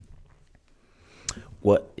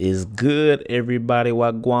What is good, everybody?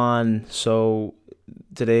 Wagwan. So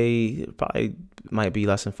today probably might be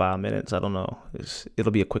less than 5 minutes. I don't know.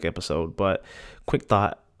 It'll be a quick episode, but quick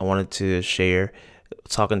thought I wanted to share.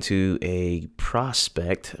 Talking to a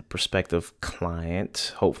prospective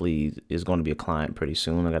client. Hopefully, is going to be a client pretty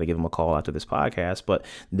soon. I got to give them a call after this podcast. But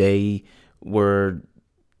they were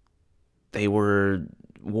they were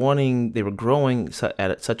they were growing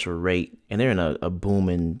at such a rate, and they're in a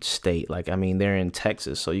booming state. Like, I mean, they're in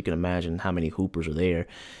Texas, so you can imagine how many hoopers are there.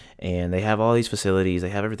 And they have all these facilities,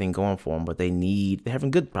 they have everything going for them, but they're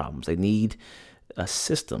having good problems. They need a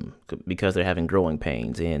system because they're having growing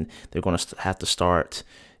pains, and they're going to have to start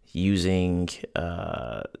using,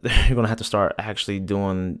 they're going to have to start actually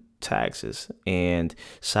doing taxes. And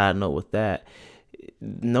side note with that,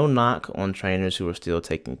 no knock on trainers who are still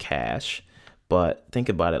taking cash, but think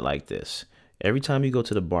about it like this. Every time you go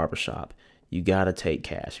to the barbershop, you got to take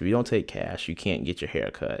cash. If you don't take cash, you can't get your hair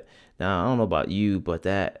cut. Now, I don't know about you, but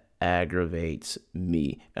that aggravates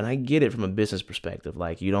me. And I get it from a business perspective.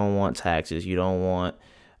 Like, you don't want taxes, you don't want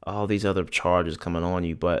all these other charges coming on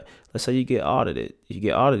you. But let's say you get audited. If you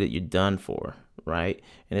get audited, you're done for, right?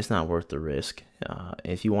 And it's not worth the risk.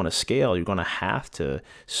 If you want to scale, you're going to have to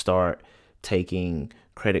start taking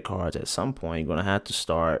credit cards at some point. You're going to have to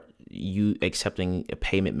start you accepting a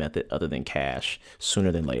payment method other than cash sooner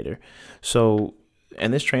than later. So,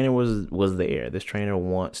 and this trainer was there. This trainer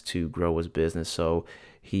wants to grow his business. So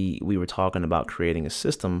we were talking about creating a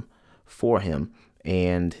system for him,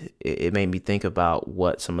 and it made me think about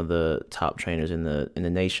what some of the top trainers in the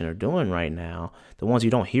nation are doing right now. The ones you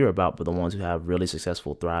don't hear about, but the ones who have really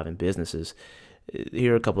successful, thriving businesses.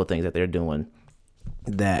 Here are a couple of things that they're doing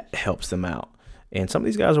that helps them out. And some of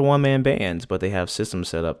these guys are one-man bands, but they have systems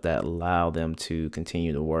set up that allow them to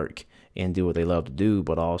continue to work and do what they love to do,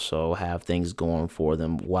 but also have things going for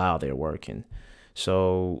them while they're working.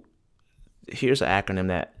 So here's an acronym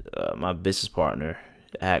that my business partner,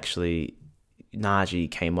 actually,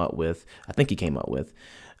 Najee, came up with. I think he came up with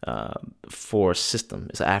for system.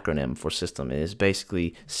 It's an acronym for system. It is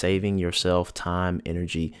basically saving yourself time,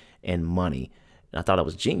 energy, and money. And I thought it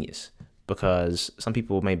was genius, because some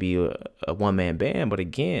people may be a one-man band, but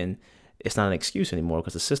again, it's not an excuse anymore,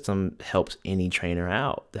 because the system helps any trainer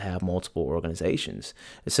out to have multiple organizations.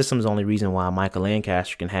 The system is the only reason why Michael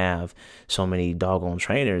Lancaster can have so many doggone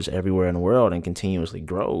trainers everywhere in the world and continuously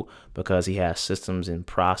grow, because he has systems and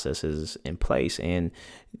processes in place. And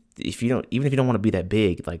even if you don't want to be that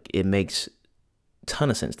big, like, it makes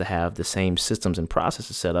ton of sense to have the same systems and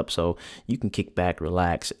processes set up so you can kick back,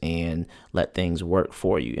 relax, and let things work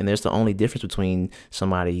for you. And there's the only difference between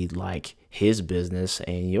somebody like his business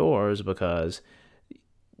and yours, because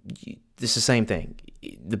it's the same thing.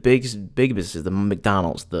 The big businesses, the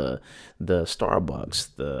McDonald's, the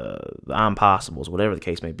Starbucks, the Impossibles, whatever the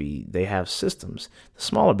case may be, they have systems. The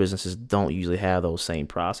smaller businesses don't usually have those same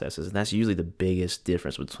processes, and that's usually the biggest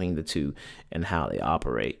difference between the two and how they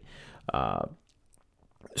operate.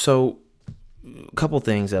 So, a couple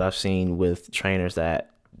things that I've seen with trainers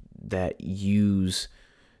that use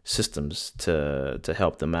systems to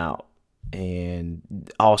help them out and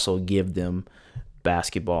also give them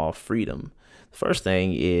basketball freedom. The first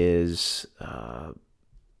thing is, and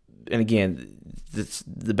again,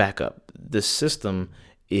 the backup. The system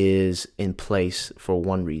is in place for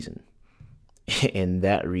one reason. And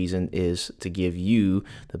that reason is to give you,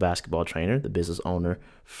 the basketball trainer, the business owner,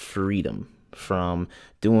 freedom from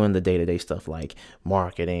doing the day-to-day stuff like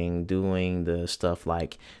marketing, doing the stuff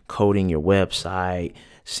like coding your website,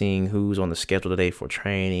 seeing who's on the schedule today for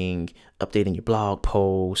training, updating your blog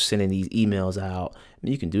posts, sending these emails out. I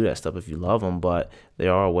mean, you can do that stuff if you love them, but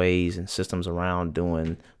there are ways and systems around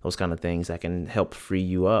doing those kind of things that can help free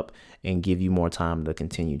you up and give you more time to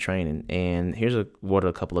continue training. And here's what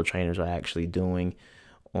a couple of trainers are actually doing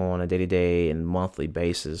on a day-to-day and monthly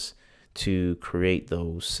basis to create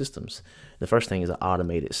those systems. The first thing is an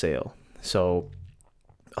automated sale. So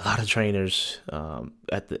a lot of trainers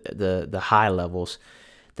at the high levels,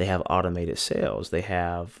 they have automated sales. They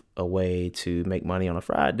have a way to make money on a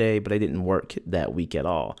Friday, but they didn't work that week at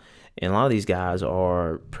all. And a lot of these guys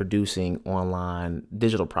are producing online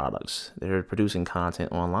digital products. They're producing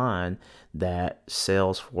content online that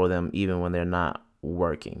sells for them even when they're not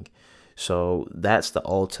working. So that's the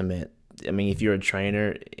ultimate. I mean, if you're a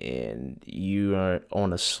trainer and you are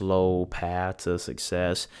on a slow path to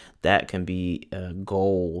success, that can be a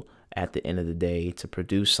goal at the end of the day, to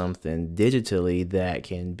produce something digitally that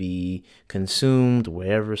can be consumed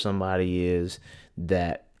wherever somebody is,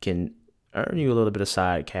 that can earn you a little bit of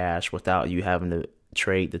side cash without you having to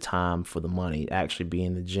trade the time for the money, actually be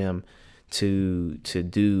in the gym to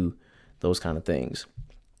do those kind of things.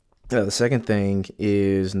 The second thing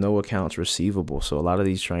is no accounts receivable. So a lot of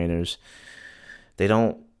these trainers, they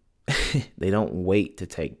don't they don't wait to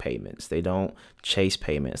take payments. They don't chase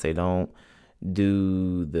payments. They don't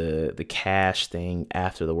do the cash thing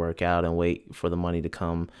after the workout and wait for the money to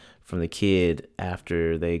come from the kid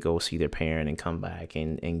after they go see their parent and come back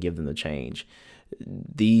and give them the change.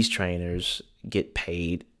 These trainers get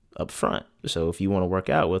paid up front. So if you want to work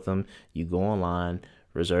out with them, you go online,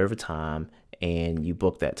 reserve a time, and you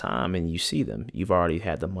book that time and you see them. You've already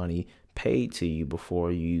had the money paid to you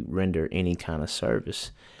before you render any kind of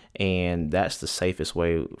service. And that's the safest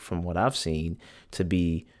way, from what I've seen, to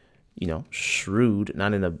be, shrewd,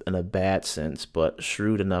 not in a bad sense, but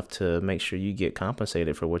shrewd enough to make sure you get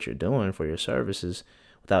compensated for what you're doing for your services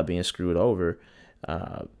without being screwed over.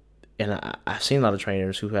 And I've seen a lot of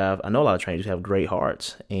trainers who have great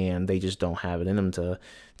hearts, and they just don't have it in them to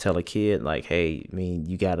tell a kid, like, hey, I mean,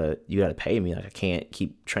 you gotta pay me. Like, I can't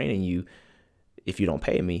keep training you if you don't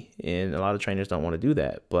pay me. And a lot of trainers don't want to do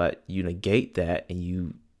that, but you negate that.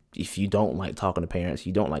 And if you don't like talking to parents,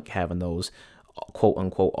 you don't like having those quote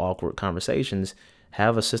unquote awkward conversations,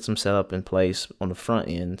 have a system set up in place on the front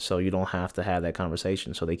end so you don't have to have that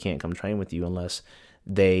conversation, so they can't come train with you unless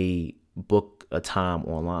they book a time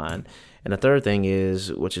online. And the third thing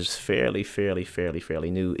is, which is fairly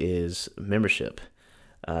new, is membership.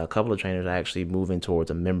 A couple of trainers are actually moving towards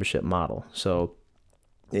a membership model. So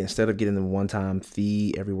instead of getting the one-time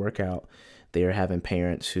fee every workout, they're having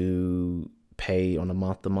parents who pay on a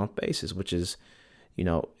month-to-month basis, which is,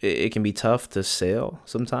 it can be tough to sell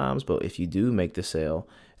sometimes, but if you do make the sale,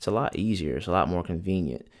 it's a lot easier. It's a lot more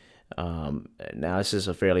convenient. Now, this is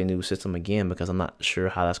a fairly new system again, because I'm not sure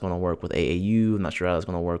how that's going to work with AAU. I'm not sure how that's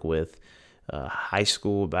going to work with high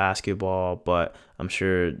school basketball, but I'm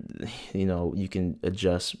sure, you can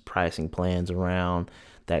adjust pricing plans around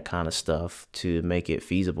that kind of stuff to make it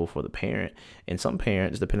feasible for the parent. And some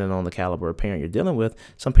parents, depending on the caliber of parent you're dealing with,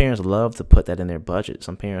 some parents love to put that in their budget.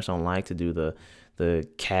 Some parents don't like to do the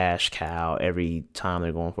cash cow every time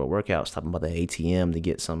they're going for a workout, stopping by the ATM to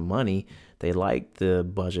get some money. They like the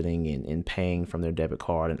budgeting and paying from their debit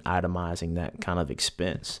card and itemizing that kind of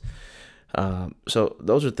expense. So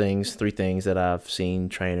those are three things that I've seen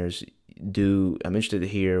trainers do. I'm interested to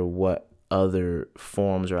hear what other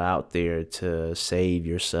forms are out there to save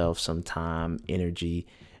yourself some time, energy,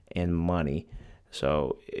 and money.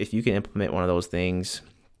 So if you can implement one of those things,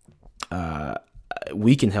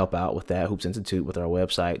 we can help out with that, Hoops Institute, with our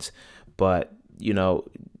websites. But,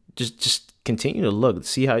 just continue to look,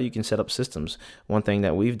 see how you can set up systems. One thing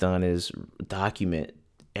that we've done is document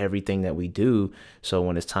everything that we do, so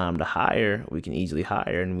when it's time to hire, we can easily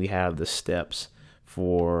hire, and we have the steps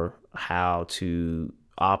for how to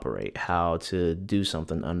operate, how to do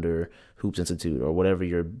something under Hoops Institute or whatever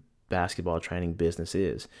your basketball training business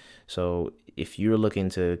is. So if you're looking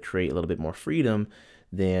to create a little bit more freedom,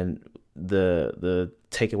 then the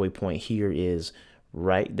takeaway point here is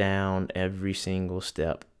write down every single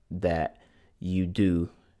step that you do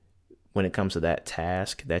when it comes to that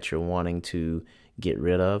task that you're wanting to get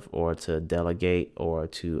rid of or to delegate or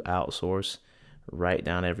to outsource. Write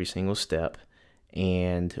down every single step.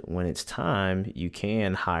 And when it's time, you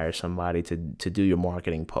can hire somebody to do your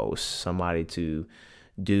marketing posts, somebody to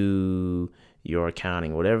do your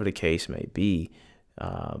accounting, whatever the case may be.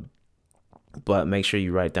 But make sure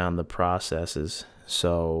you write down the processes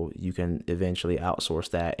so you can eventually outsource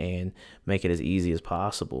that and make it as easy as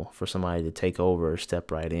possible for somebody to take over,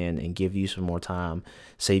 step right in, and give you some more time,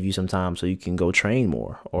 save you some time so you can go train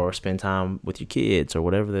more or spend time with your kids or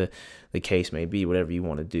whatever the case may be, whatever you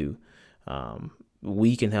want to do.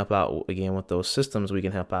 We can help out, again, with those systems. We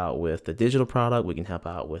can help out with the digital product. We can help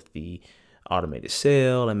out with the automated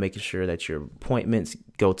sale and making sure that your appointments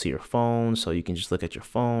go to your phone so you can just look at your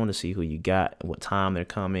phone to see who you got and what time they're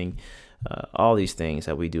coming. All these things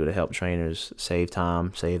that we do to help trainers save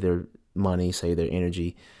time, save their money, save their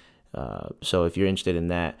energy. So if you're interested in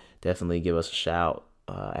that, definitely give us a shout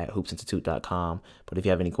at hoopsinstitute.com. But if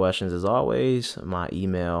you have any questions, as always, my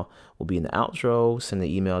email will be in the outro. Send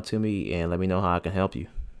the email to me and let me know how I can help you.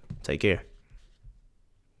 Take care.